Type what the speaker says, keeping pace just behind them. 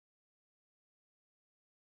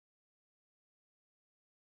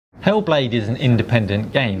Hellblade is an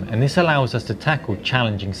independent game, and this allows us to tackle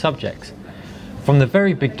challenging subjects. From the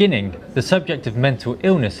very beginning, the subject of mental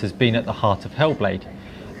illness has been at the heart of Hellblade,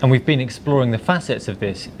 and we've been exploring the facets of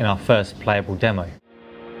this in our first playable demo.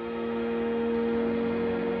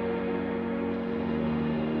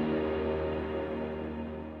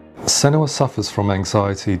 Senua suffers from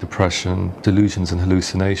anxiety, depression, delusions and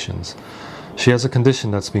hallucinations. She has a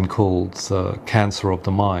condition that's been called the cancer of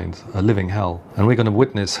the mind, a living hell, and we're going to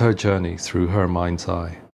witness her journey through her mind's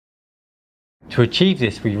eye. To achieve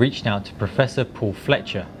this, we reached out to Professor Paul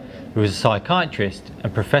Fletcher, who is a psychiatrist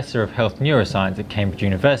and Professor of Health Neuroscience at Cambridge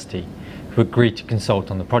University, who agreed to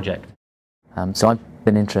consult on the project. So I've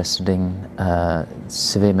been interested in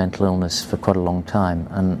severe mental illness for quite a long time,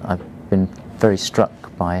 and I've been very struck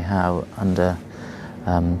by how under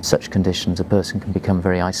such conditions a person can become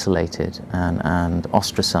very isolated and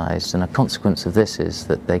ostracized, and a consequence of this is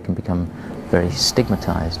that they can become very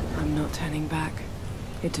stigmatized. I'm not turning back.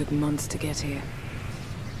 It took months to get here.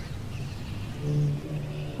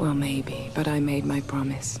 Well, maybe, but I made my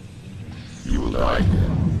promise. You will die.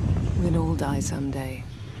 We'll all die someday.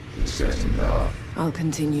 It's getting dark. I'll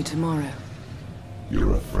continue tomorrow.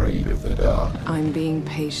 You're afraid of the dark. I'm being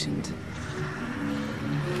patient.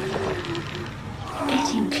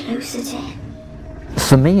 Getting closer to him.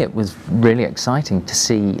 For me, it was really exciting to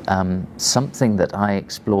see something that I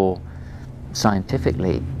explore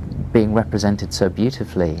scientifically being represented so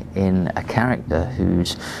beautifully in a character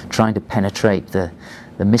who's trying to penetrate the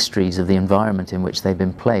mysteries of the environment in which they've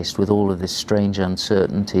been placed, with all of this strange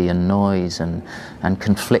uncertainty and noise and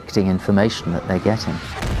conflicting information that they're getting.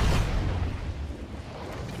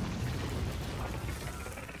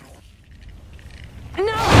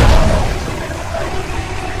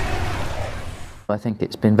 I think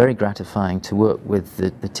it's been very gratifying to work with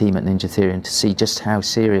the team at Ninja Theory and to see just how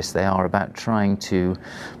serious they are about trying to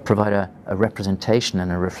provide a representation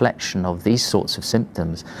and a reflection of these sorts of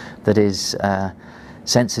symptoms that is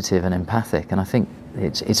sensitive and empathic, and I think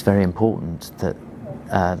it's very important that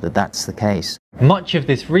that's the case. Much of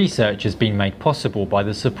this research has been made possible by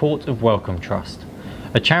the support of Wellcome Trust,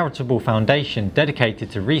 a charitable foundation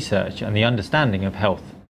dedicated to research and the understanding of health.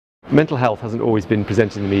 Mental health hasn't always been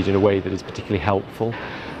presented in the media in a way that is particularly helpful.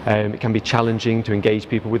 It can be challenging to engage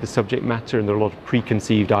people with the subject matter, and there are a lot of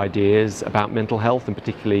preconceived ideas about mental health, and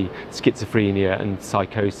particularly schizophrenia and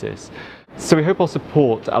psychosis. So we hope our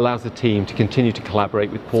support allows the team to continue to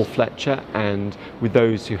collaborate with Paul Fletcher and with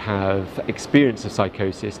those who have experience of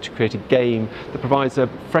psychosis to create a game that provides a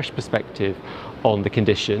fresh perspective on the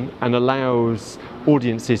condition and allows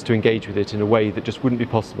audiences to engage with it in a way that just wouldn't be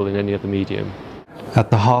possible in any other medium. At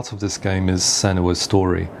the heart of this game is Senua's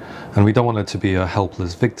story, and we don't want her to be a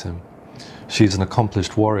helpless victim. She's an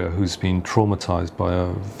accomplished warrior who's been traumatized by a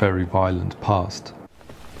very violent past.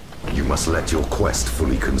 You must let your quest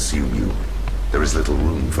fully consume you. There is little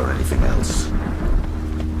room for anything else.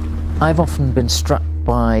 I've often been struck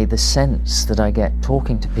by the sense that I get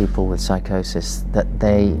talking to people with psychosis that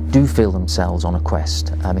they do feel themselves on a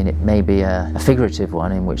quest. I mean, it may be a figurative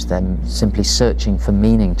one in which they're simply searching for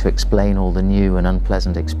meaning to explain all the new and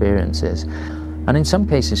unpleasant experiences. And in some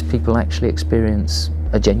cases, people actually experience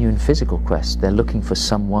a genuine physical quest. They're looking for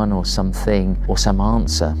someone or something or some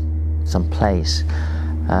answer, some place.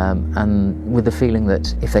 And with the feeling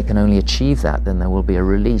that if they can only achieve that, then there will be a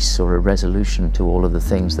release or a resolution to all of the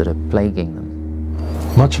things that are plaguing them.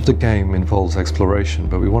 Much of the game involves exploration,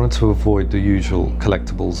 but we wanted to avoid the usual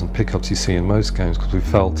collectibles and pickups you see in most games because we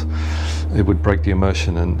felt it would break the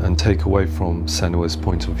immersion and take away from Senua's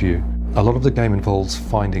point of view. A lot of the game involves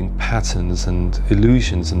finding patterns and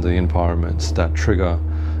illusions in the environment that trigger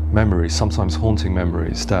memories, sometimes haunting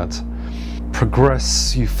memories, that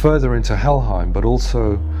progress you further into Helheim, but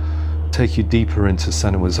also take you deeper into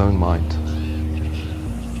Senua's own mind.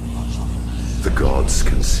 The gods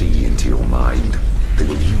can see into your mind. They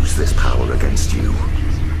will use this power against you.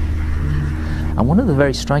 And one of the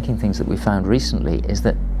very striking things that we found recently is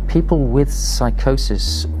that people with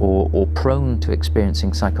psychosis or prone to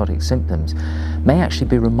experiencing psychotic symptoms may actually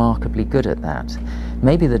be remarkably good at that.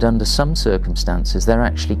 Maybe that under some circumstances they're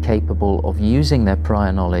actually capable of using their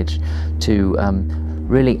prior knowledge to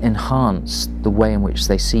really enhance the way in which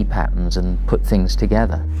they see patterns and put things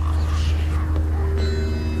together.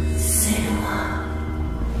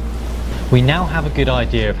 We now have a good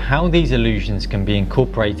idea of how these illusions can be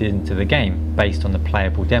incorporated into the game based on the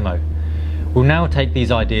playable demo. We'll now take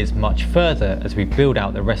these ideas much further as we build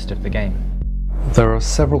out the rest of the game. There are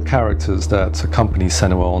several characters that accompany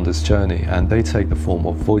Senua on this journey, and they take the form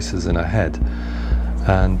of voices in her head.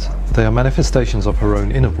 And they are manifestations of her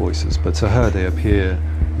own inner voices, but to her they appear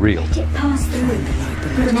real. Let it pass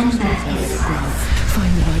through. Remember his love.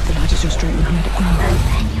 Find the light, the light is just straight behind it.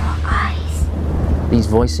 Open your eyes. These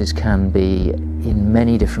voices can be in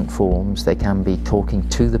many different forms. They can be talking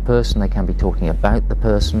to the person, they can be talking about the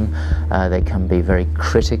person, they can be very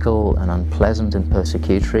critical and unpleasant and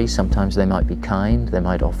persecutory. Sometimes they might be kind, they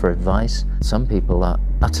might offer advice. Some people are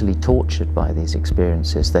utterly tortured by these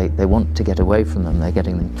experiences. They want to get away from them, they're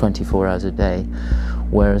getting them 24 hours a day,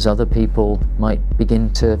 whereas other people might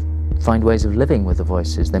begin to find ways of living with the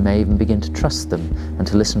voices. They may even begin to trust them and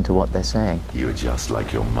to listen to what they're saying. You're just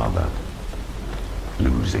like your mother,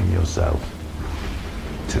 losing yourself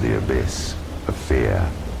to the abyss of fear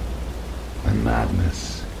and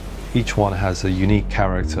madness. Each one has a unique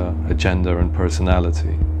character, agenda and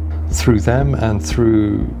personality. Through them and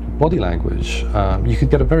through body language, you could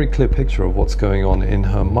get a very clear picture of what's going on in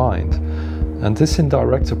her mind. And this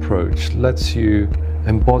indirect approach lets you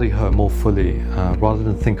embody her more fully, rather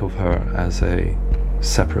than think of her as a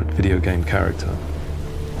separate video game character.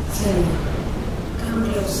 Senua, come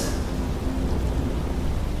closer.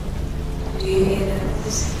 Do you hear that?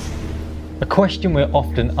 A question we're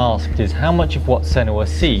often asked is how much of what Senua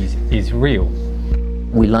sees is real?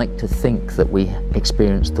 We like to think that we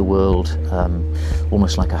experience the world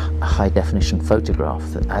almost like a high-definition photograph,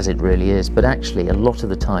 as it really is, but actually a lot of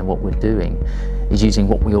the time what we're doing is using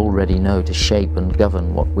what we already know to shape and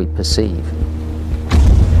govern what we perceive.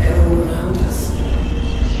 They're all around us.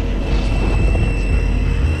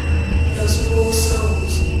 Those poor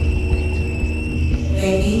souls.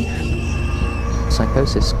 They need us.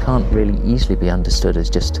 Psychosis can't really easily be understood as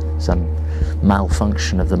just some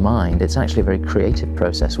malfunction of the mind. It's actually a very creative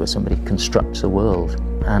process where somebody constructs a world.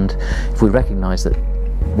 And if we recognize that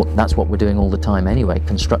that's what we're doing all the time anyway,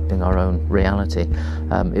 constructing our own reality,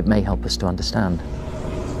 it may help us to understand.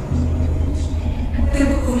 They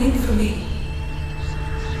were calling for me.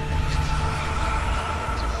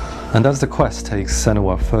 And as the quest takes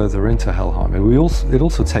Senua further into Helheim, it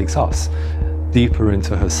also takes us deeper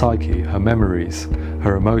into her psyche, her memories,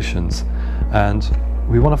 her emotions, and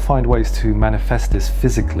we want to find ways to manifest this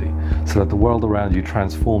physically so that the world around you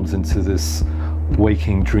transforms into this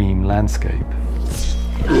waking dream landscape.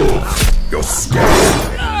 You're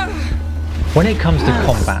scared. When it comes to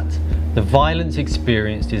combat, the violence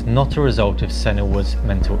experienced is not a result of Senua's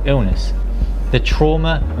mental illness. The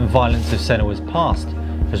trauma and violence of Senua's past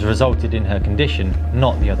has resulted in her condition,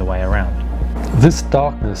 not the other way around. This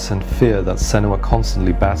darkness and fear that Senua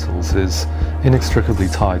constantly battles is inextricably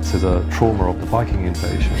tied to the trauma of the Viking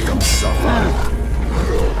invasion.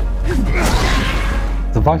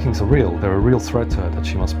 The Vikings are real, they're a real threat to her that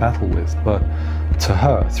she must battle with, but to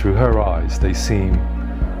her, through her eyes, they seem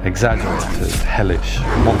exaggerated, hellish,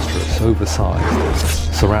 monstrous,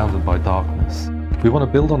 oversized, surrounded by darkness. We want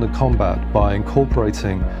to build on the combat by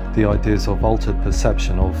incorporating the ideas of altered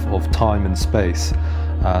perception of time and space,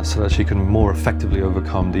 so that she can more effectively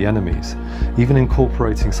overcome the enemies, even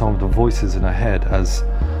incorporating some of the voices in her head as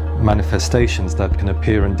manifestations that can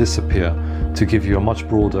appear and disappear to give you a much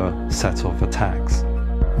broader set of attacks.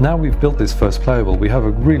 Now we've built this first playable, we have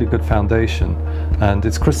a really good foundation, and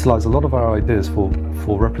it's crystallized a lot of our ideas for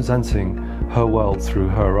representing her world through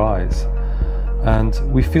her eyes. And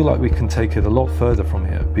we feel like we can take it a lot further from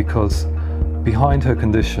here, because behind her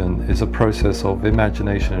condition is a process of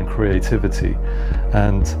imagination and creativity,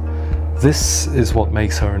 and this is what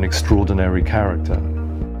makes her an extraordinary character.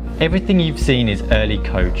 Everything you've seen is early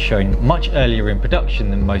code, shown much earlier in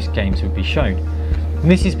production than most games would be shown. And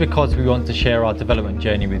this is because we want to share our development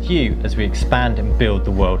journey with you as we expand and build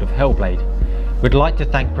the world of Hellblade. We'd like to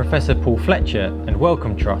thank Professor Paul Fletcher and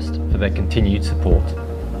Wellcome Trust for their continued support.